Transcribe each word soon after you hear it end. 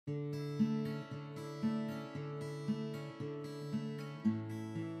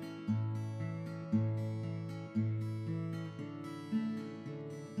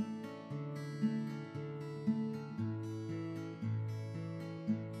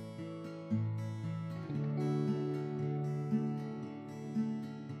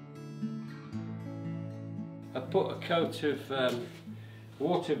put a coat of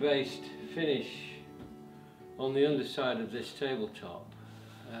water-based finish on the underside of this tabletop,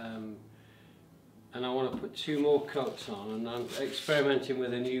 and I want to put 2 more coats on, and I'm experimenting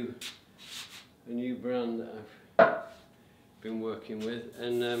with a new brand that I've been working with,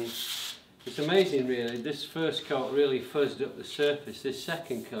 and it's amazing really. This first coat really fuzzed up the surface. This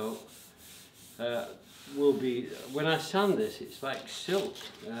second coat will be, when I sand this, it's like silk.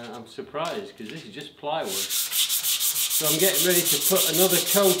 I'm surprised because this is just plywood. So I'm getting ready to put another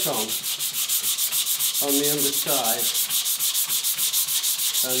coat on the underside,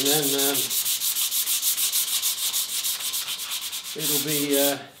 and then it'll be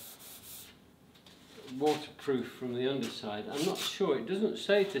waterproof from the underside. I'm not sure, it doesn't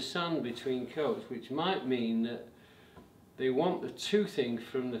say to sand between coats, which might mean that they want the toothing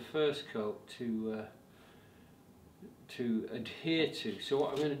from the first coat to adhere to. So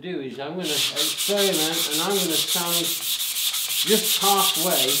what I'm going to do is I'm going to experiment, and I'm going to sand just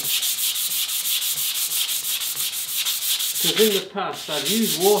halfway, because in the past I've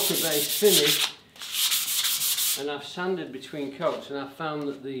used water-based finish and I've sanded between coats, and I've found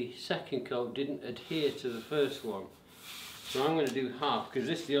that the second coat didn't adhere to the first one. So I'm going to do half, because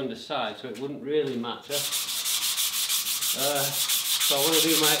this is the underside, so it wouldn't really matter. So I want to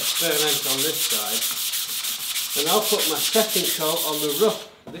do my experiment on this side, and I'll put my second coat on the rough.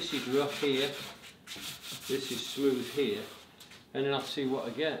 This is rough here, this is smooth here, and then I'll see what I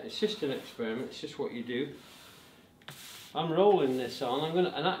get. It's just an experiment, it's just what you do. I'm rolling this on, I'm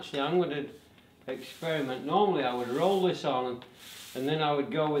going to experiment. Normally I would roll this on, and then I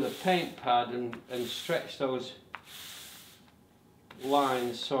would go with a paint pad and stretch those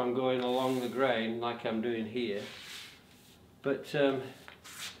lines so I'm going along the grain like I'm doing here. But I'm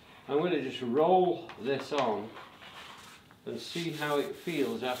going to just roll this on and see how it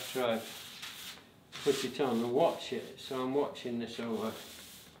feels after I've put it on, and watch it. So I'm watching this over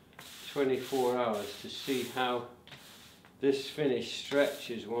 24 hours to see how this finish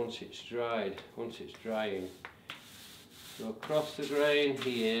stretches once it's dried, once it's drying. So across the grain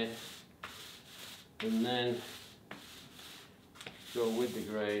here, and then go with the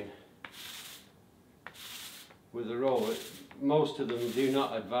grain with the roller. Most of them do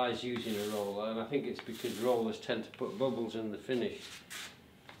not advise using a roller, and I think it's because rollers tend to put bubbles in the finish.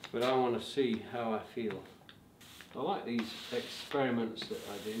 But I want to see how I feel. I like these experiments that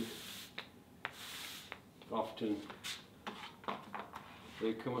I do. Often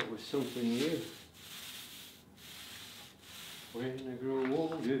they come up with something new. When I grow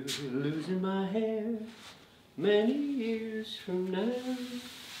older, losing my hair, many years from now,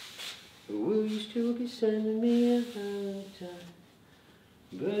 will you still be sending me a Valentine?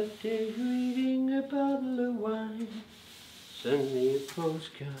 Birthday greeting, a bottle of wine, send me a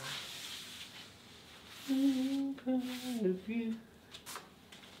postcard. Point of view.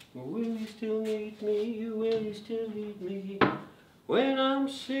 Will you still need me? Will you still need me when I'm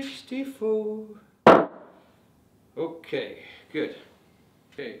 64? Okay, good.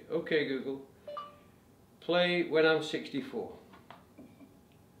 Okay, Google. Play When I'm 64.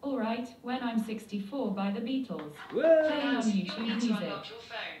 Alright, When I'm 64 by the Beatles. What? Play on YouTube Music.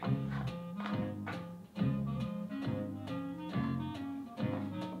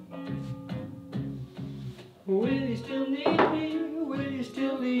 Will you still need me? Will you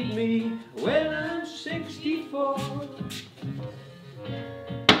still need me when I'm 64?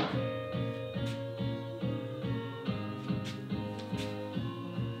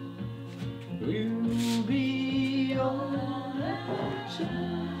 You'll be on that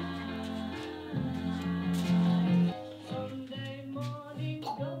side. Sunday morning,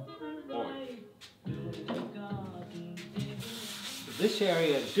 go for a ride. This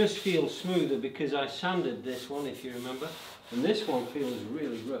area just feels smoother because I sanded this one, if you remember, and this one feels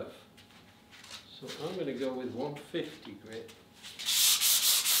really rough. So I'm going to go with 150 grit.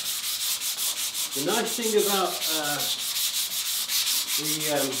 The nice thing about the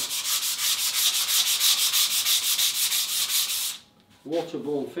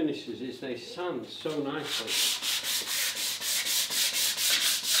waterborne finishes is they sand so nicely.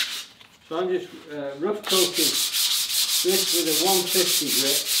 So I'm just rough coating this with a 150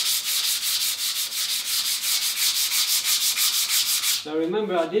 grit. Now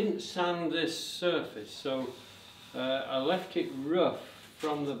remember, I didn't sand this surface, so I left it rough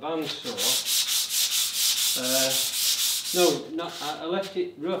from the bandsaw. I left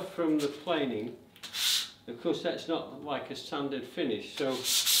it rough from the planing. Of course, that's not like a standard finish, so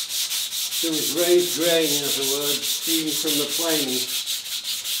there was raised grain, in other words, seen from the planing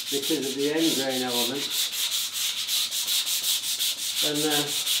because of the end grain element. And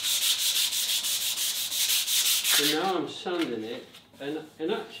So now I'm sanding it, and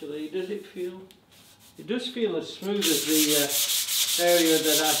actually, does it feel? It does feel as smooth as the area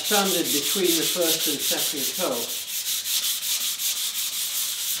that I sanded between the first and second coat.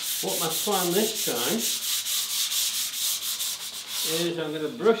 What my plan this time is I'm going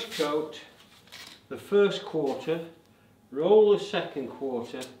to brush coat the first quarter, roll the second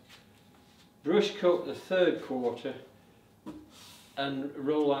quarter, brush coat the third quarter, and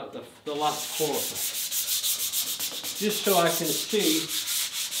roll out the last quarter. Just so I can see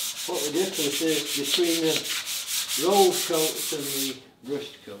what the difference is between the rolled coats and the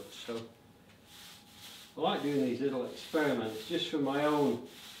brushed coats. So I like doing these little experiments just for my own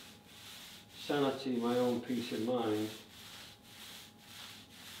sanity, my own peace of mind.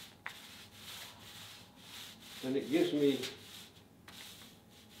 And it gives me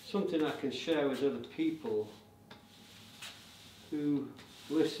something I can share with other people who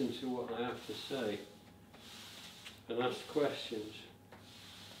listen to what I have to say and ask questions.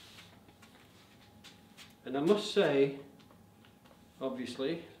 And I must say,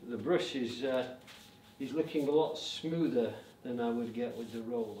 obviously, the brush is looking a lot smoother than I would get with the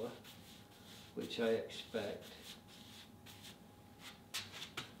roller, which I expect.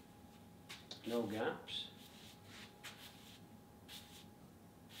 No gaps.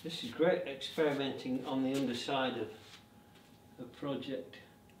 This is great experimenting on the underside of a project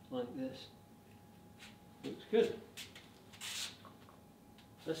like this. Looks good.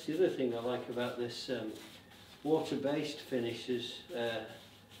 That's the other thing I like about this water-based finishes,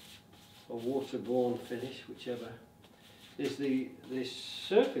 or waterborne finish, whichever, is the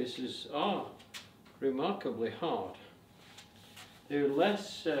surfaces are remarkably hard. They're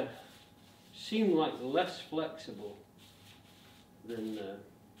less, seem like less flexible than.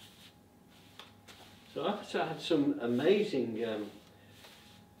 So I've had some amazing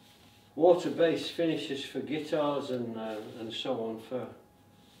water-based finishes for guitars and so on, for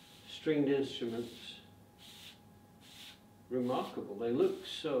stringed instruments. Remarkable. They look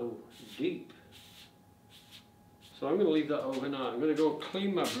so deep. So I'm going to leave that overnight. I'm going to go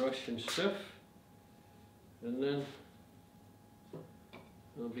clean my brush and stuff, and then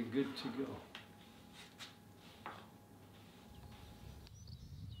I'll be good to go.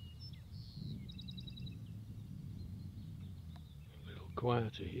 A little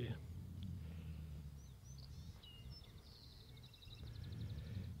quieter here.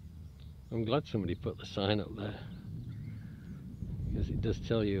 I'm glad somebody put the sign up there, because it does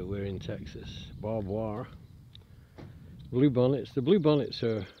tell you we're in Texas. Barbed wire. Blue bonnets. The blue bonnets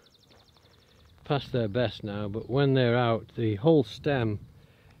are past their best now, but when they're out, the whole stem,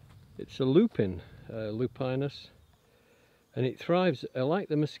 it's a lupin, lupinus, and it thrives, like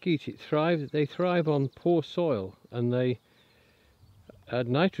the mesquite, they thrive on poor soil, and they add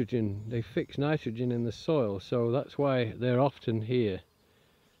nitrogen, they fix nitrogen in the soil, so that's why they're often here.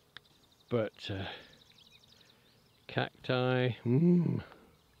 But cacti,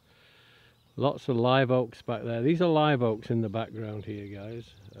 lots of live oaks back there. These are live oaks in the background here, guys,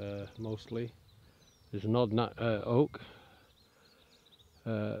 mostly. There's an odd oak,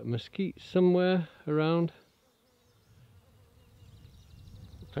 mesquite somewhere around.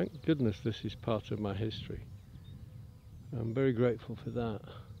 Thank goodness this is part of my history. I'm very grateful for that.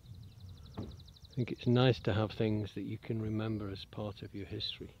 I think it's nice to have things that you can remember as part of your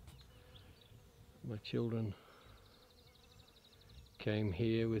history. My children came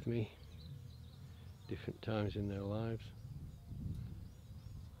here with me different times in their lives,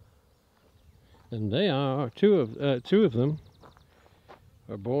 and they are two of them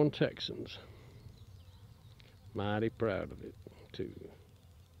are born Texans. Mighty proud of it too.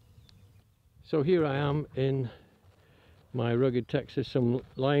 So here I am in my rugged Texas. I'm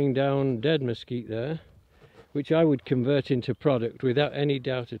lying down dead mesquite there, which I would convert into product without any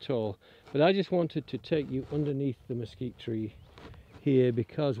doubt at all. But I just wanted to take you underneath the mesquite tree here,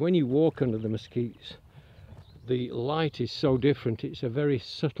 because when you walk under the mesquites, the light is so different. It's a very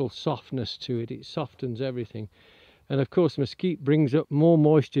subtle softness to it. It softens everything. And of course, mesquite brings up more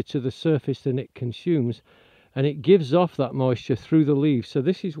moisture to the surface than it consumes, and it gives off that moisture through the leaves. So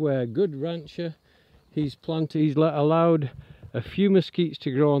this is where a good rancher, he's allowed a few mesquites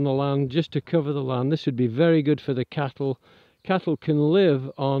to grow on the land just to cover the land. This would be very good for the cattle. Cattle can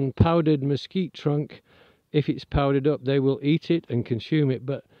live on powdered mesquite trunk. If it's powdered up, they will eat it and consume it.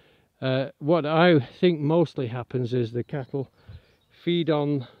 But what I think mostly happens is the cattle feed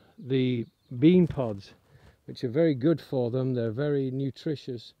on the bean pods, which are very good for them. They're very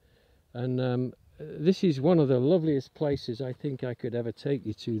nutritious, and this is one of the loveliest places I think I could ever take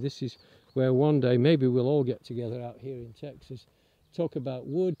you to. This is where one day maybe we'll all get together out here in Texas, talk about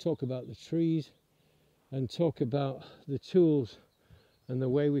wood, talk about the trees, and talk about the tools and the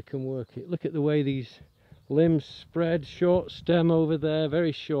way we can work it. Look at the way these limbs spread, short stem over there,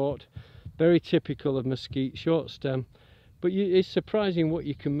 very short, very typical of mesquite, short stem. But it's surprising what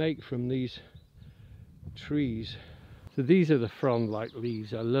you can make from these trees. So these are the frond-like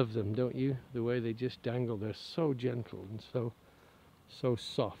leaves. I love them, don't you? The way they just dangle. They're so gentle and so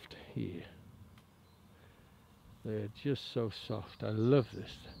soft here. They're just so soft. I love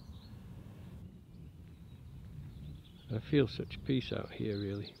this. I feel such peace out here,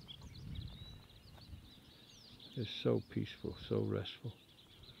 really. It's so peaceful, so restful.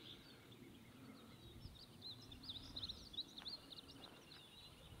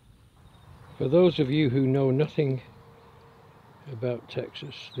 For those of you who know nothing about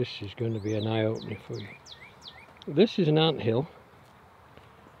Texas, this is going to be an eye-opener for you. This is an anthill,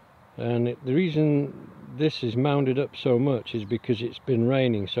 and the reason this is mounded up so much is because it's been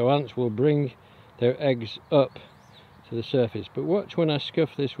raining, so ants will bring their eggs up to the surface. But watch when I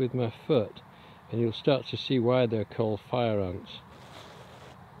scuff this with my foot and you'll start to see why they're called fire ants.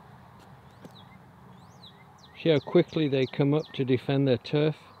 See how quickly they come up to defend their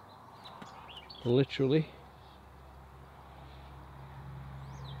turf? Literally.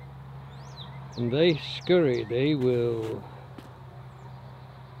 And they scurry, they will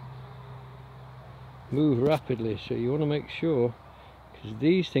move rapidly, so you want to make sure, because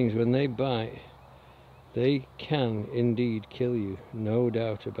these things, when they bite, they can indeed kill you, no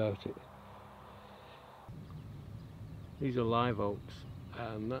doubt about it. These are live oaks,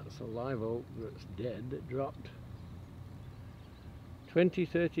 and that's a live oak that's dead, that dropped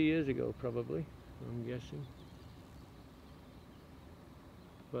 20-30 years ago probably, I'm guessing.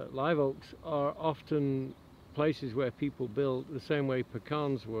 But live oaks are often places where people built the same way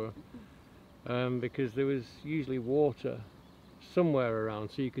pecans were, because there was usually water somewhere around,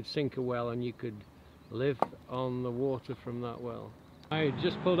 so you could sink a well and you could live on the water from that well. I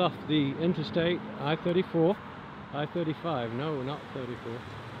just pulled off the interstate, I-35, no, not 34,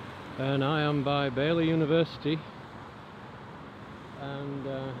 and I am by Baylor University, and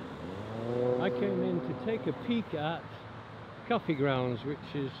I came in to take a peek at Coffee Grounds,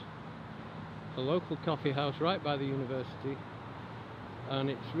 which is a local coffee house right by the university, and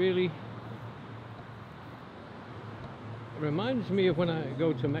it reminds me of when I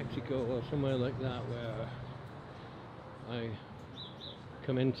go to Mexico or somewhere like that, where I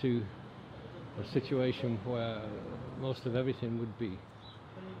come into a situation where most of everything would be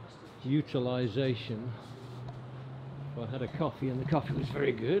utilization. So I had a coffee and the coffee was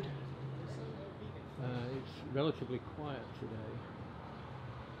very good. It's relatively quiet today,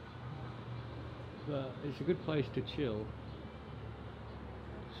 but it's a good place to chill,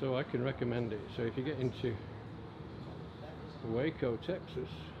 so I can recommend it. So if you get into Waco, Texas,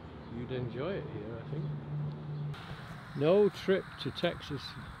 you'd enjoy it here, I think. No trip to Texas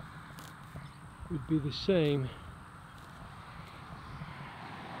would be the same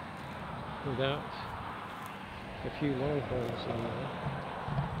without a few longhorns in there.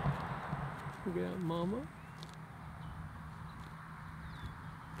 Look at that mama.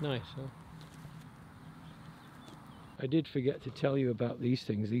 Nice, huh? I did forget to tell you about these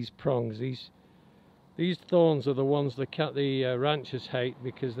things, these prongs. These thorns are the ones the ranchers hate,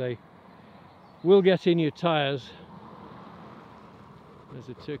 because they will get in your tires. There's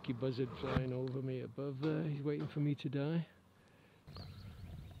a turkey buzzard flying over me above there. He's waiting for me to die.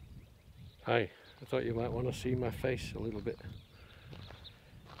 Hi, I thought you might want to see my face a little bit.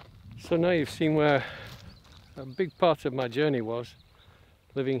 So now you've seen where a big part of my journey was,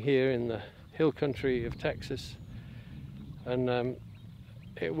 living here in the hill country of Texas, and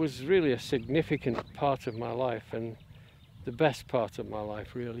it was really a significant part of my life, and the best part of my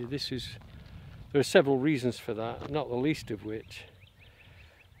life, really. There are several reasons for that, not the least of which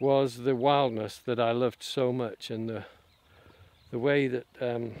was the wildness that I loved so much, and the way that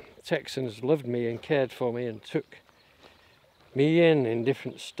Texans loved me and cared for me and took me in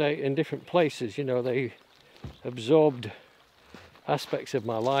different places. You know, they absorbed aspects of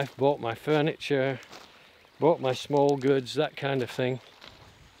my life, bought my furniture, bought my small goods, that kind of thing,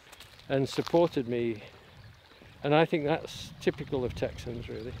 and supported me. And I think that's typical of Texans,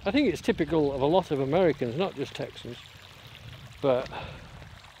 really. I think it's typical of a lot of Americans, not just Texans, but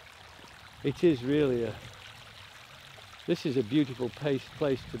it is really this is a beautiful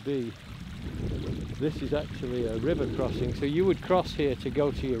place to be. This is actually a river crossing, so you would cross here to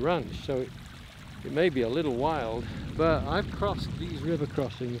go to your ranch, so it may be a little wild, but I've crossed these river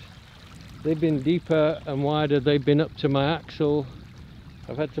crossings. They've been deeper and wider, they've been up to my axle.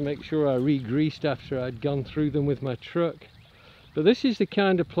 I've had to make sure I re-greased after I'd gone through them with my truck. But this is the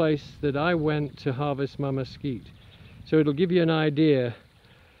kind of place that I went to harvest my mesquite. So it'll give you an idea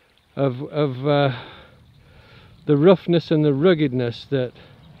of the roughness and the ruggedness that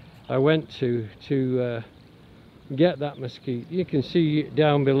I went to get that mesquite. You can see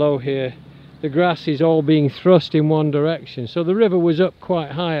down below here the grass is all being thrust in one direction. So the river was up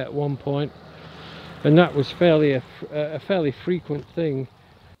quite high at one point, and that was a fairly frequent thing.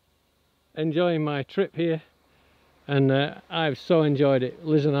 Enjoying my trip here, and I've so enjoyed it.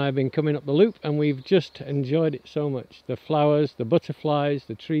 Liz and I have been coming up the loop and we've just enjoyed it so much. The flowers, the butterflies,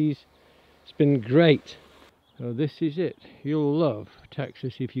 the trees, it's been great. So this is it. You'll love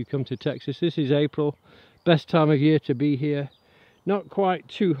Texas if you come to Texas. This is April, best time of year to be here. Not quite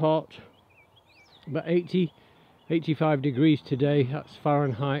too hot, but 85 degrees today, that's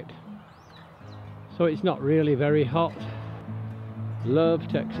Fahrenheit. So it's not really very hot. Love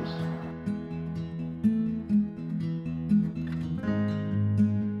Texas.